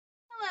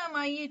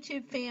my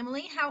YouTube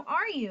family, how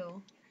are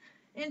you?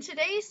 In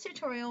today's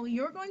tutorial,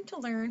 you're going to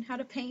learn how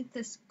to paint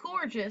this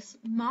gorgeous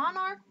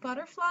Monarch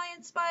Butterfly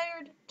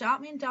inspired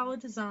dot mandala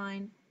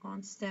design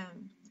on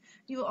stone.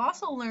 You will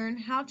also learn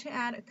how to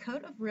add a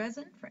coat of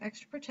resin for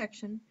extra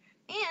protection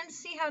and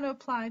see how to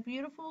apply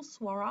beautiful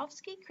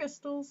Swarovski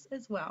crystals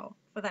as well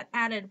for that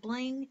added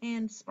bling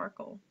and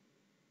sparkle.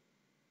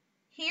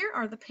 Here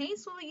are the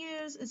paints we'll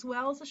use as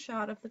well as a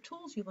shot of the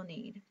tools you will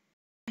need.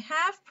 I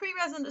have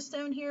pre-resined a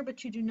stone here,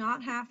 but you do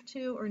not have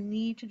to or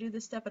need to do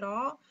this step at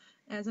all.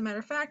 As a matter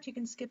of fact, you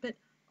can skip it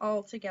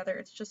altogether.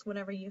 It's just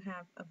whatever you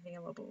have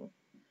available.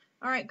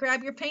 All right,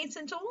 grab your paints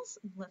and tools,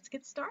 and let's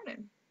get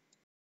started.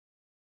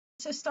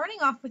 So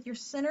starting off with your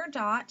center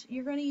dot,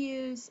 you're going to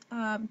use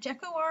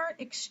DecoArt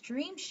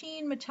Extreme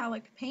Sheen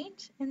Metallic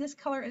Paint, and this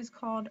color is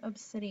called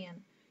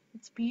Obsidian.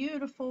 It's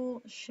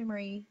beautiful,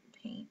 shimmery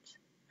paint.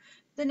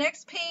 The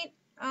next paint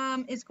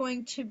is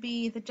going to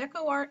be the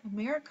DecoArt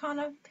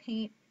Americana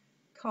paint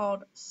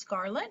called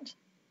Scarlet.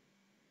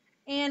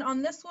 And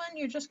on this one,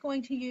 you're just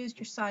going to use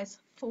your size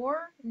 4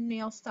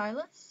 nail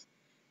stylus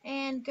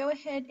and go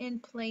ahead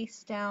and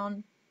place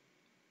down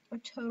a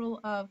total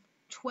of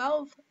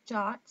 12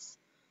 dots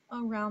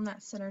around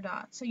that center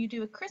dot. So you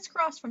do a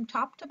crisscross from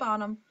top to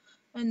bottom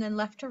and then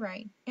left to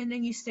right, and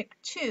then you stick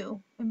 2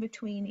 in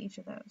between each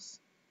of those,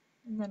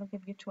 and that'll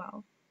give you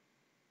 12.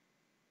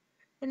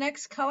 The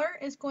next color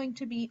is going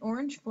to be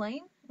Orange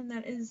Flame, and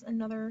that is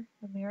another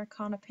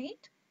Americana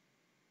paint.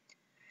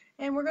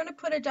 And we're going to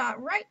put a dot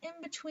right in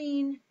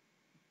between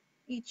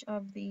each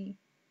of the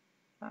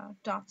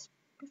dots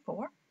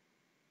before.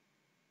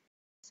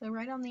 So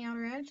right on the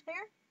outer edge there.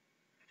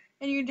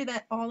 And you're going to do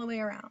that all the way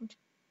around.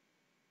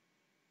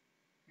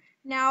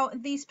 Now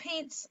these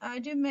paints, I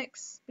do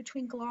mix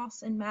between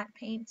gloss and matte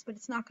paints, but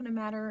it's not going to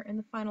matter in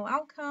the final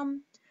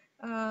outcome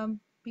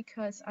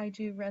because I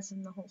do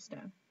resin the whole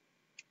stone.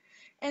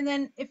 And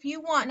then if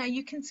you want, now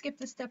you can skip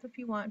this step if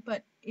you want,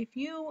 but if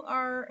you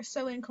are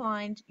so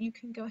inclined, you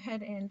can go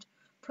ahead and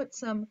put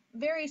some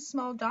very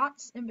small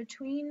dots in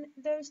between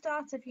those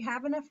dots if you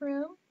have enough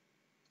room.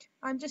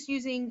 I'm just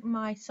using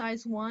my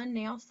size 1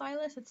 nail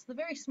stylus. It's the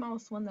very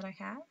smallest one that I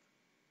have.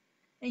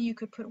 And you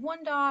could put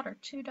 1 dot or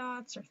 2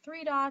 dots or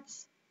 3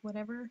 dots,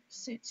 whatever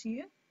suits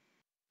you.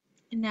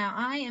 And now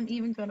I am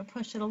even going to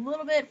push it a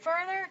little bit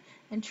further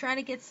and try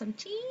to get some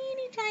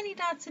teeny tiny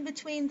dots in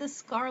between the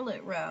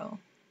scarlet row.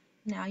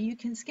 Now you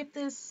can skip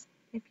this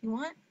if you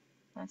want.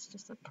 That's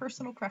just a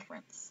personal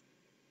preference.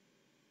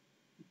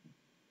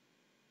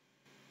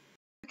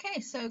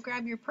 Okay, so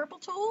grab your purple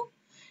tool,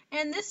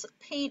 and this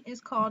paint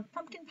is called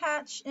Pumpkin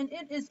Patch, and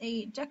it is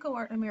a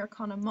DecoArt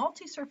Americana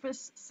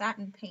multi-surface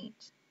satin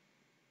paint.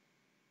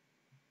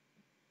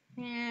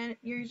 And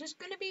you're just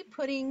going to be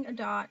putting a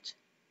dot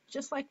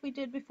just like we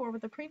did before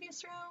with the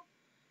previous row.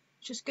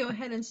 Just go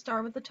ahead and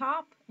start with the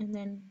top and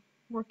then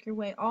work your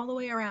way all the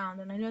way around.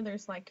 And I know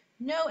there's like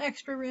no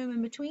extra room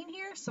in between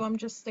here, so I'm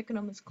just sticking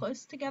them as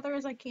close together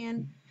as I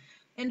can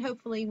and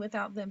hopefully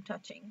without them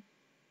touching.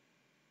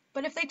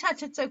 But if they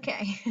touch, it's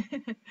okay.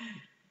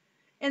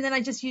 And then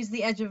I just use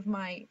the edge of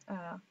my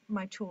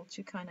my tool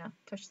to kind of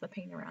push the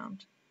paint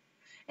around.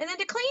 And then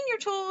to clean your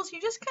tools, you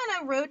just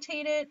kind of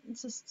rotate it and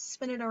just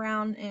spin it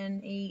around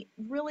in a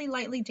really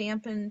lightly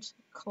dampened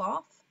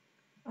cloth.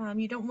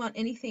 You don't want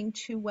anything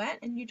too wet,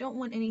 and you don't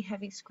want any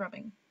heavy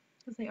scrubbing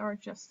because they are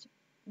just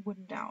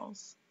wooden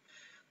dowels.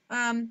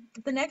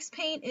 The next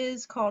paint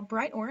is called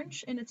Bright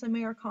Orange, and it's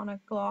Americana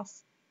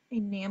Gloss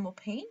Enamel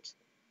Paint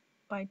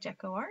by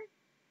DecoArt.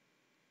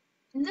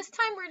 And this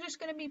time we're just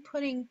going to be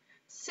putting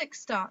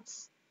 6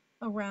 dots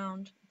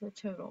around the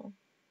total.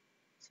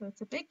 So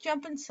it's a big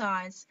jump in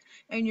size,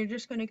 and you're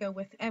just going to go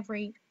with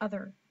every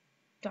other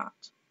dot.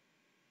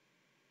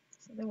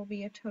 So there will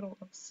be a total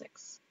of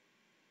 6.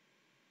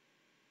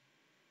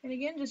 And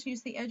again, just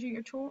use the edge of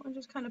your tool and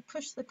just kind of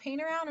push the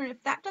paint around, and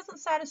if that doesn't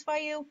satisfy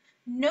you,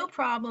 no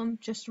problem,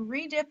 just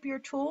re-dip your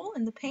tool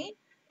in the paint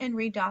and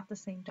re-dot the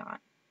same dot.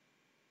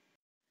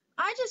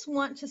 I just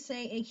want to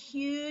say a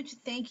huge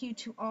thank you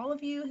to all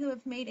of you who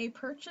have made a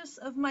purchase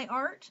of my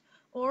art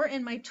or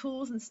in my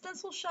tools and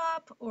stencil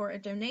shop or a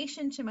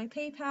donation to my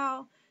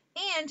PayPal,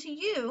 and to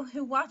you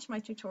who watch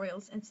my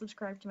tutorials and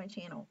subscribe to my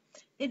channel.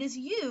 It is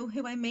you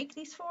who I make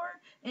these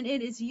for, and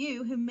it is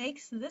you who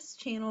makes this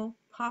channel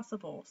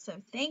possible. So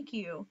thank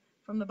you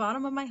from the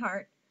bottom of my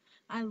heart.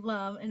 I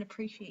love and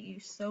appreciate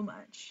you so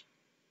much.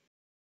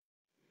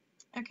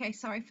 Okay,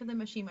 sorry for the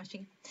mushy.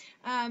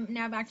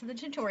 Now back to the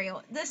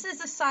tutorial. This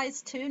is a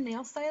size 2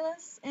 nail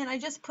stylus, and I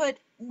just put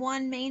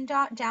 1 main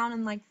dot down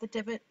in like the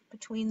divot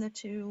between the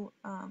 2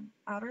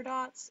 outer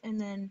dots, and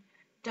then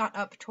dot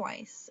up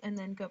twice, and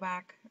then go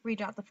back,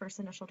 redot the first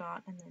initial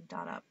dot, and then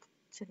dot up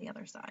to the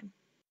other side.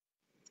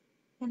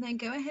 And then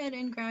go ahead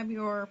and grab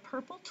your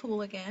purple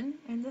tool again,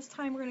 and this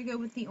time we're going to go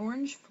with the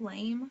Orange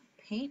Flame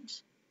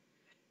paint,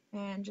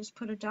 and just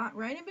put a dot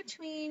right in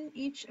between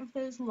each of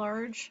those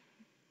large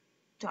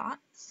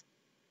dots.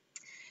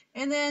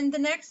 And then the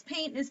next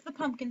paint is the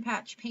Pumpkin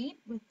Patch paint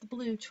with the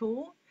blue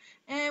tool,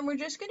 and we're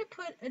just going to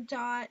put a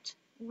dot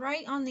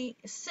right on the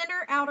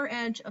center outer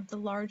edge of the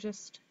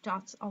largest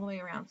dots all the way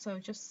around. So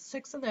just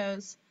 6 of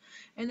those.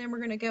 And then we're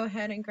going to go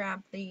ahead and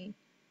grab the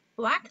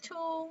black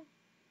tool,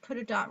 put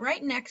a dot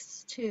right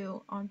next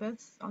to, on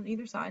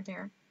either side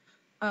there,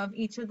 of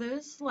each of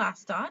those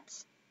last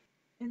dots.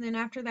 And then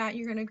after that,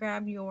 you're going to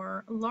grab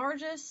your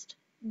largest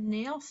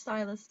nail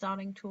stylus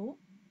dotting tool,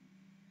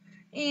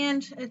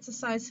 and it's a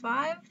size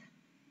 5,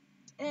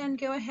 and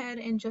go ahead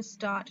and just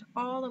dot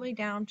all the way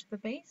down to the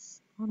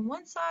base on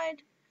one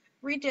side,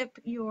 redip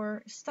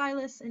your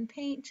stylus in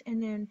paint,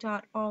 and then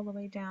dot all the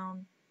way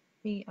down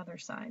the other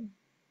side.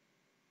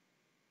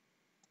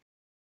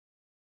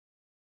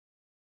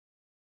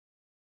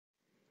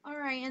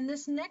 Alright, and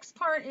this next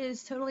part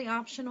is totally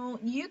optional.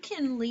 You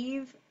can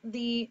leave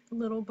the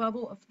little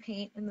bubble of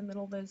paint in the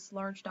middle of those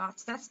large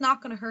dots. That's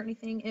not going to hurt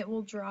anything. It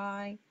will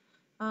dry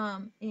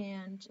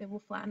and it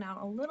will flatten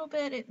out a little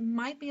bit. It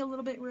might be a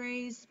little bit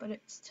raised, but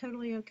it's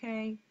totally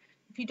okay.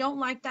 If you don't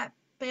like that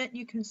bit,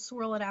 you can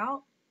swirl it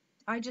out.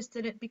 I just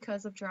did it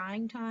because of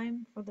drying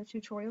time for the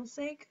tutorial's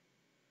sake.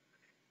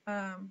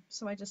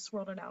 So I just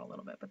swirled it out a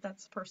little bit, but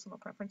that's personal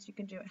preference. You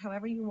can do it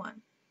however you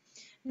want.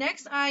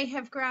 Next, I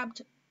have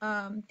grabbed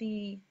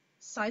the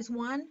size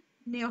 1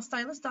 nail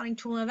stylus dotting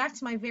tool. Now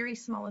that's my very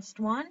smallest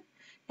one,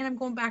 and I'm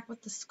going back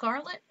with the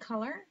scarlet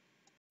color.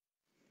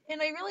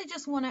 And I really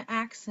just want to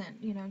accent,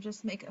 you know,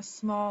 just make a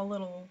small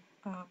little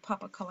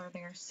pop of color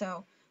there.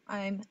 So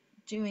I'm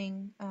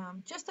doing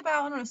just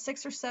about, I don't know,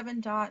 6 or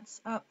 7 dots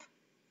up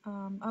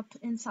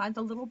inside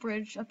the little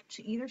bridge, up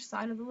to either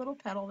side of the little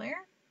petal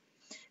there.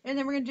 And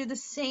then we're going to do the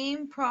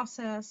same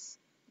process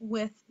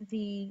with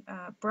the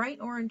bright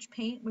orange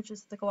paint, which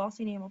is the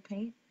glossy enamel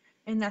paint,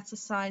 and that's a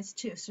size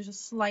 2, so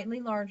just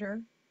slightly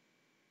larger,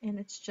 and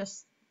it's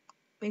just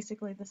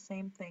basically the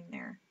same thing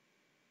there.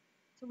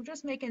 So we're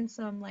just making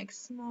some like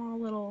small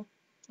little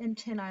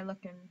antennae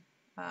looking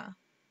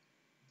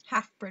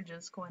half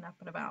bridges going up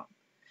and about.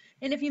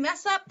 And if you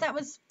mess up, that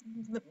was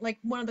like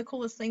one of the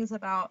coolest things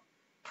about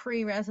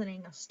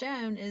pre-resining a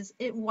stone is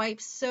it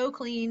wipes so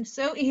clean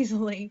so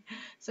easily.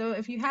 So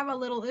if you have a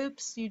little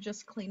oops, you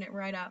just clean it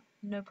right up,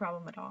 no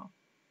problem at all.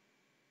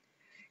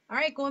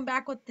 Alright, going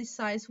back with the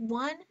size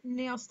 1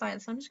 nail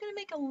stylus, I'm just going to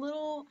make a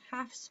little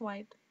half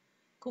swipe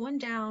going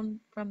down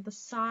from the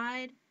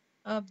side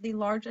of the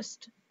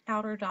largest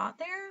outer dot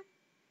there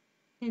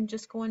and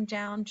just going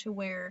down to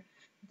where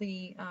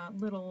the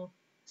little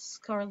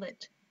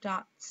scarlet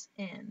dots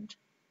end.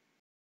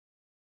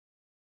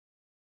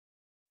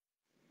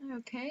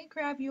 Okay,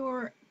 grab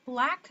your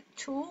black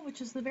tool,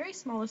 which is the very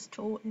smallest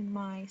tool in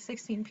my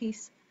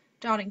 16-piece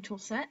dotting tool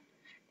set,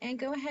 and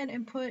go ahead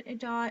and put a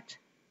dot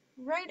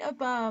right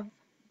above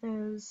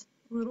those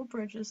little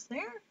bridges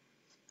there.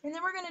 And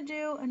then we're going to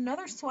do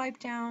another swipe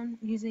down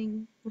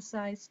using the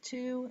size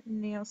 2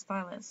 nail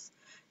stylus.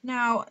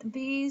 Now,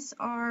 these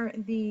are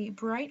the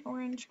bright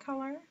orange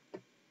color.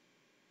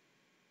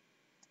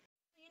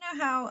 You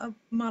know how a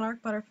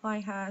monarch butterfly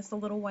has the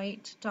little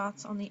white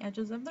dots on the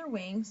edges of their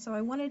wings, so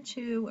I wanted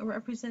to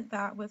represent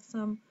that with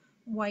some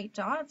white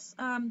dots.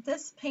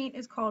 This paint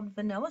is called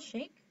Vanilla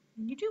Shake.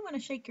 You do want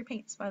to shake your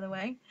paints, by the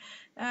way.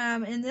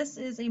 And this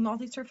is a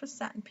multi-surface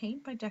satin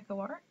paint by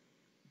DecoArt.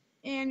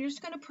 And you're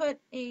just going to put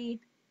a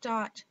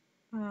dot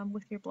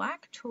with your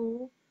black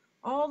tool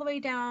all the way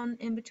down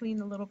in between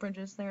the little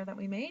bridges there that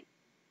we made.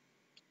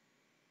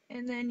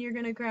 And then you're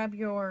going to grab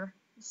your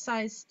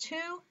size 2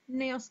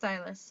 nail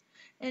stylus.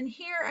 And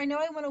here I know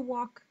I want to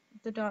walk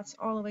the dots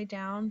all the way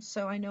down,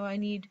 so I know I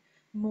need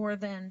more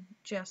than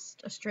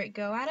just a straight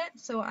go at it.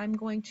 So I'm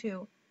going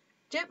to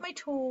dip my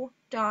tool,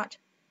 dot,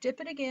 dip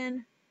it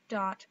again,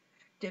 dot,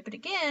 dip it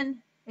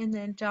again, and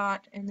then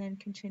dot, and then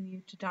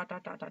continue to dot,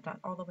 dot, dot, dot, dot,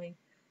 all the way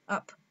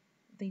up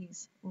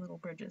these little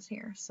bridges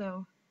here.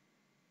 So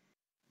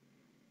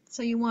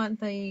you want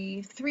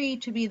the 3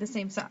 to be the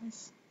same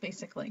size,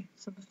 basically.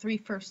 So the 3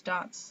 first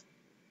dots,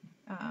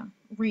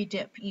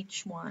 redip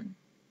each one,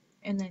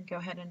 and then go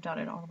ahead and dot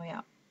it all the way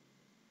up.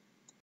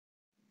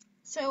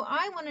 So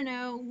I want to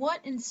know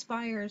what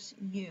inspires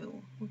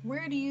you.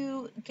 Where do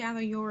you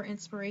gather your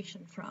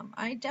inspiration from?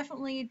 I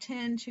definitely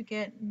tend to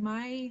get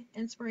my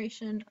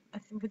inspiration, I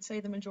would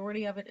say the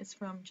majority of it is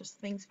from just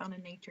things found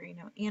in nature, you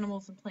know,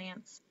 animals and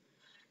plants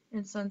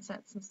and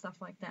sunsets and stuff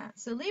like that.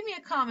 So leave me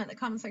a comment in the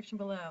comment section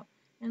below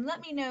and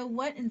let me know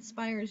what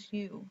inspires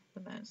you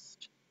the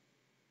most.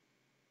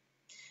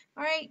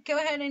 Alright, go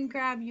ahead and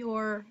grab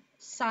your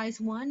size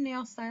 1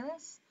 nail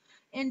stylus,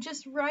 and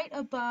just right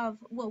above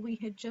what we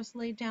had just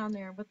laid down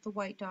there with the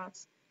white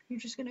dots, you're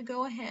just going to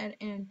go ahead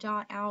and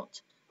dot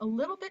out a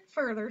little bit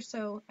further.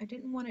 So I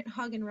didn't want it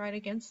hugging right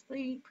against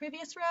the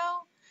previous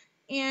row,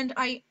 and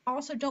I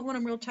also don't want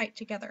them real tight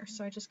together,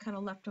 so I just kind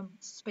of left them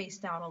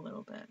spaced out a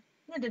little bit.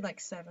 And I did like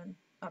 7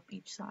 up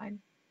each side.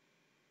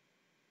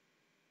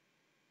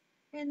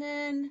 And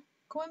then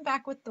going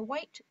back with the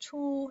white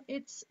tool,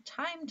 it's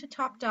time to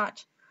top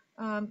dot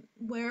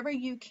wherever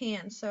you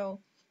can. So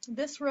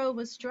this row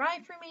was dry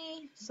for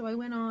me, so I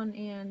went on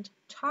and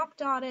top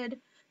dotted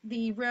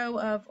the row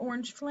of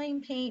orange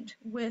flame paint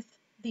with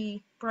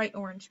the bright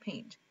orange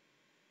paint.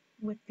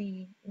 with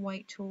the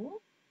white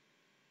tool.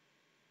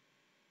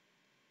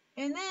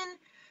 And then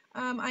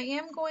I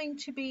am going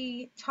to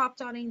be top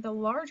dotting the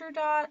larger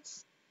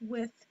dots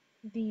with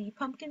the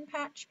pumpkin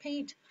patch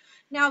paint.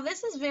 Now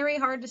this is very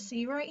hard to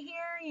see right here.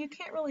 You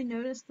can't really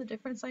notice the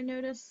difference I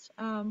noticed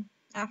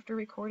after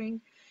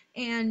recording,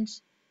 and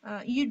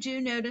you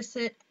do notice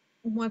it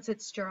once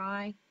it's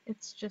dry.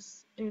 It's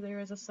just, there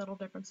is a subtle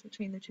difference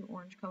between the two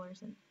orange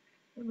colors, and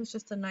it was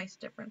just a nice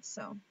difference,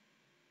 so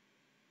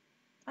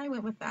I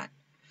went with that.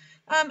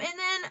 And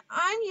then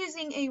I'm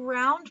using a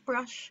round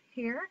brush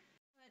here.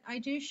 I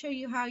do show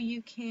you how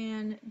you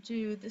can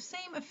do the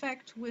same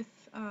effect with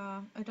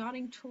a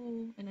dotting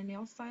tool and a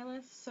nail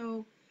stylus.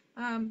 So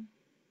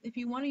if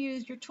you want to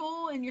use your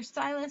tool and your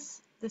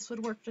stylus, this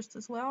would work just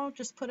as well.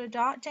 Just put a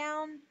dot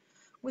down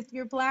with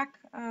your black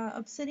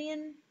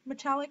obsidian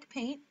metallic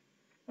paint,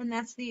 and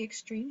that's the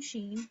extreme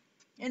sheen.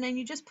 And then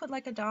you just put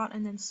like a dot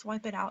and then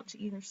swipe it out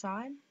to either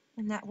side,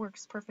 and that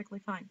works perfectly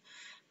fine.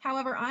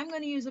 However, I'm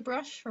going to use a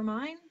brush for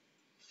mine,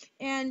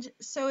 and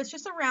so it's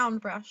just a round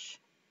brush.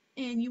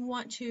 And you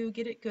want to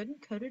get it good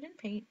and coated in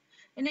paint,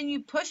 and then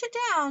you push it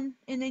down,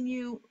 and then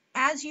you,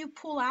 as you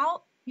pull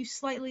out, you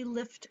slightly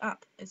lift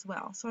up as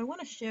well. So I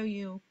want to show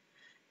you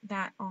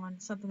that on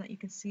something that you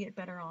can see it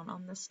better on.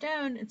 On the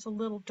stone, it's a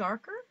little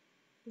darker,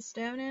 the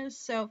stone is,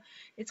 so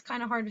it's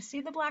kind of hard to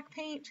see the black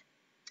paint,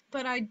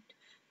 but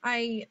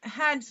I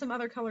had some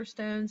other color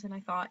stones, and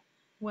I thought,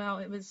 well,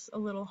 it was a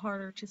little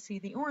harder to see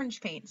the orange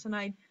paints, and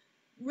I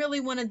really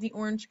wanted the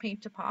orange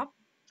paint to pop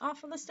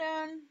off of the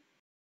stone.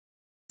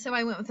 So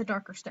I went with a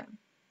darker stone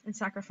and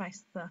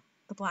sacrificed the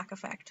black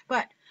effect,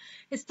 but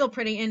it's still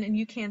pretty, and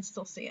you can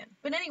still see it.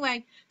 But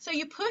anyway, so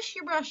you push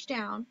your brush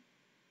down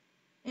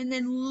and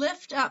then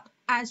lift up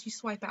as you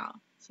swipe out.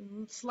 So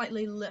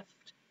slightly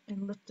lift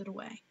and lift it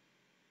away.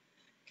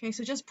 Okay,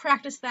 so just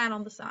practice that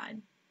on the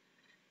side.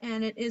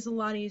 And it is a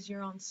lot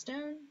easier on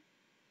stone,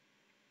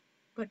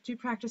 but do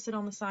practice it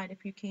on the side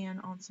if you can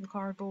on some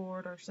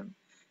cardboard or some,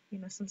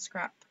 some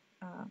scrap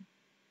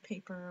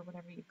paper or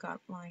whatever you've got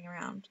lying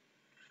around.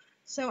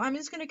 So I'm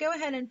just going to go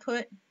ahead and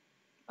put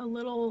a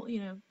little,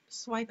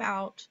 swipe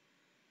out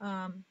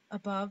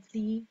above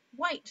the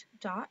white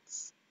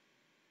dots,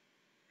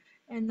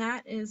 and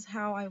that is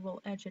how I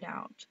will edge it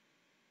out.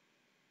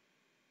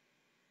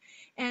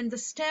 And the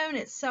stone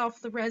itself,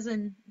 the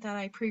resin that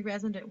I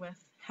pre-resined it with,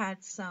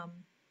 had some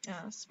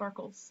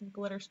sparkles, some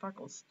glitter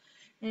sparkles.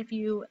 And if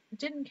you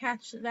didn't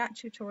catch that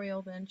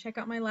tutorial, then check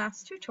out my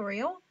last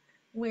tutorial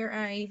where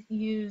I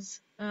use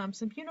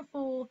some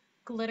beautiful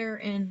glitter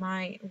in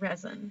my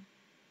resin.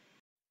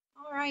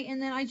 Alright,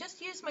 and then I just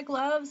use my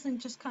gloves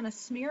and just kind of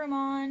smear them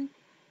on,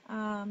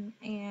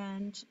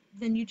 and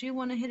then you do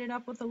want to hit it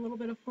up with a little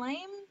bit of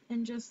flame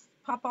and just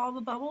pop all the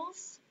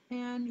bubbles,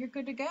 and you're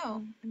good to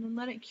go, and then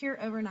let it cure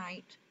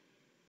overnight.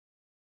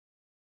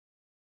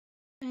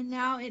 And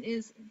now it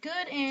is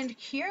good and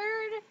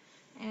cured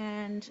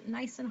and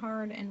nice and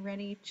hard and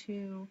ready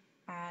to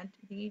add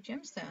the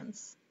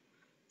gemstones.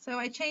 So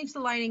I changed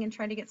the lighting and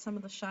tried to get some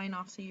of the shine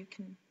off so you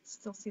can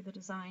still see the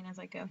design as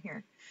I go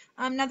here.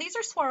 Now these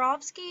are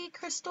Swarovski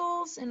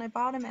crystals, and I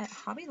bought them at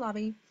Hobby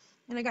Lobby,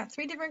 and I got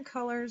 3 different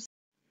colors.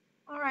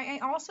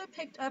 Alright, I also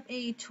picked up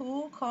a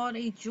tool called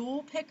a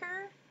jewel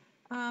picker,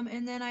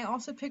 and then I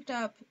also picked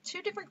up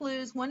 2 different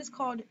glues. One is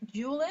called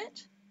Jewel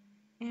It,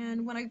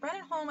 and when I brought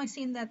it home I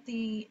seen that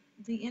the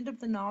end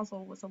of the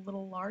nozzle was a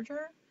little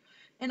larger,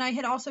 and I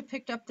had also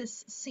picked up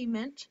this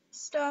cement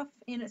stuff,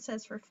 and it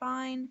says for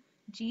fine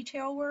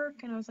detail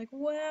work, and I was like,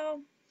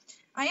 well,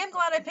 I am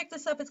glad I picked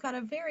this up. It's got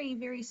a very,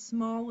 very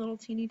small little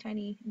teeny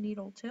tiny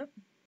needle tip.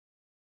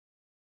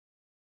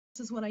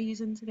 This is what I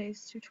use in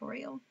today's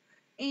tutorial.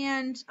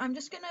 And I'm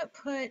just going to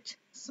put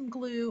some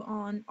glue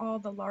on all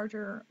the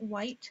larger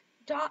white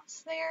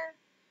dots there.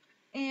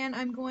 And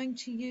I'm going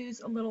to use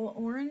a little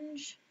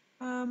orange,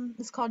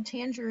 it's called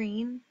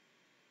tangerine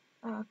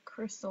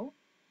crystal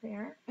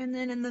there. And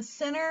then in the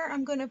center,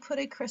 I'm going to put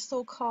a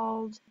crystal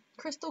called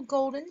Crystal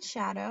Golden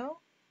Shadow.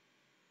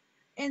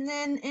 And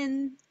then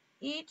in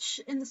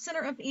the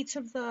center of each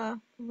of the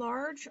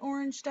large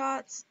orange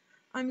dots,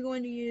 I'm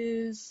going to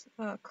use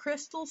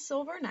Crystal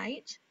Silver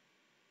Night.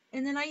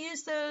 And then I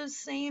use those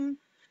same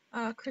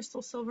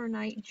Crystal Silver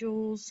Night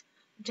jewels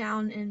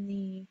down in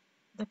the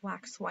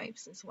black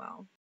swipes as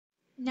well.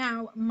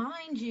 Now,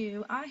 mind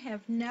you, I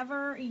have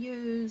never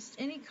used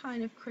any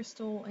kind of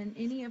crystal in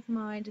any of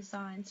my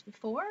designs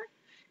before.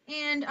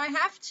 And I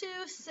have to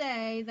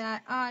say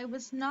that I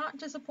was not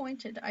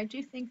disappointed. I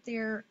do think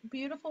they're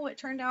beautiful. It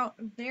turned out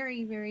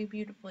very, very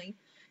beautifully.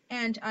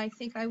 And I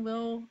think I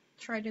will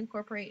try to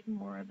incorporate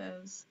more of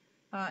those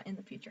in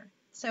the future.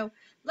 So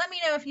let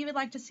me know if you would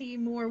like to see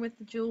more with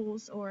the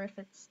jewels or if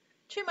it's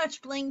too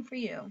much bling for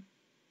you.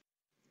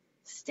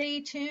 Stay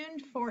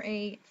tuned for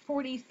a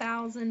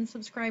 40,000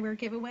 subscriber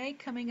giveaway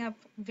coming up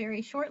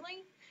very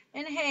shortly.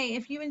 And hey,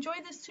 if you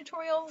enjoyed this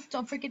tutorial,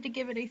 don't forget to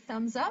give it a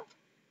thumbs up.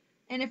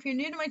 And if you're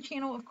new to my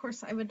channel, of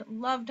course, I would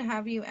love to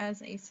have you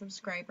as a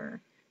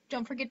subscriber.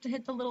 Don't forget to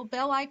hit the little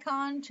bell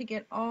icon to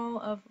get all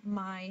of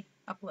my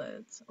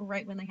uploads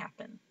right when they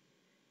happen.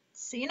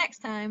 See you next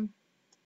time.